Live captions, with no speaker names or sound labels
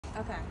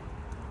Okay.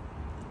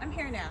 I'm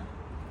here now.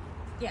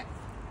 Yes.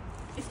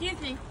 Excuse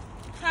me.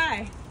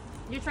 Hi.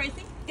 You're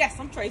Tracy? Yes,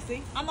 I'm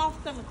Tracy. I'm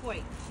Officer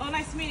McCoy. Oh,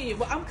 nice meeting you.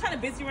 Well, I'm kind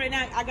of busy right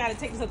now. I got to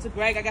take this up to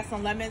Greg. I got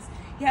some lemons.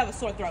 He have a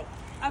sore throat.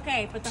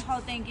 Okay, but the whole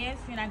thing is,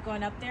 you're not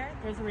going up there.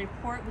 There's a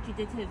report what you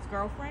did to his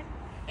girlfriend,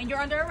 and you're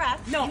under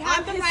arrest. No, you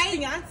have I'm his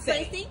fiance.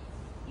 Tracy,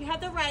 you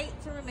have the right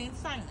to remain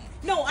silent.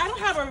 No, I don't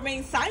have to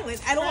remain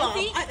silent at all.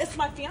 Tracy? It's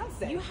my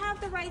fiance. You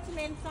have the right to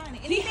remain silent.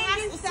 He Anything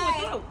has you a sore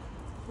say throat.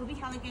 will be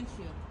held against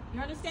you. You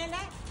understand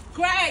that?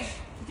 Greg.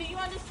 Do you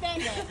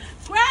understand that?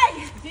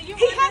 Greg. Do you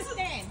He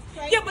understand?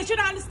 Yeah, but you're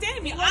not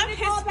understanding me. You I'm want his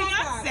me to call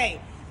back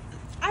fiance.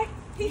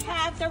 You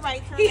have the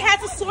right to He remain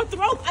has a silent. sore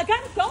throat. I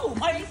gotta go.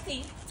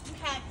 Tracy,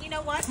 you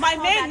know what? My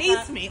Call man back needs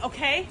up. me,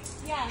 okay?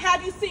 Yeah.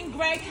 Have you seen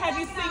Greg? Have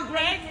you seen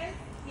Greg? Yeah.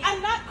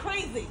 I'm not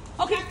crazy.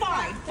 Okay, Back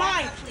fine, up,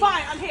 fine, please.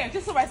 fine. I'm here.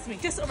 Just arrest me.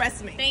 Just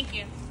arrest me. Thank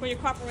you for your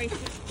cooperation.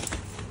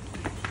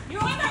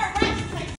 You're under arrest.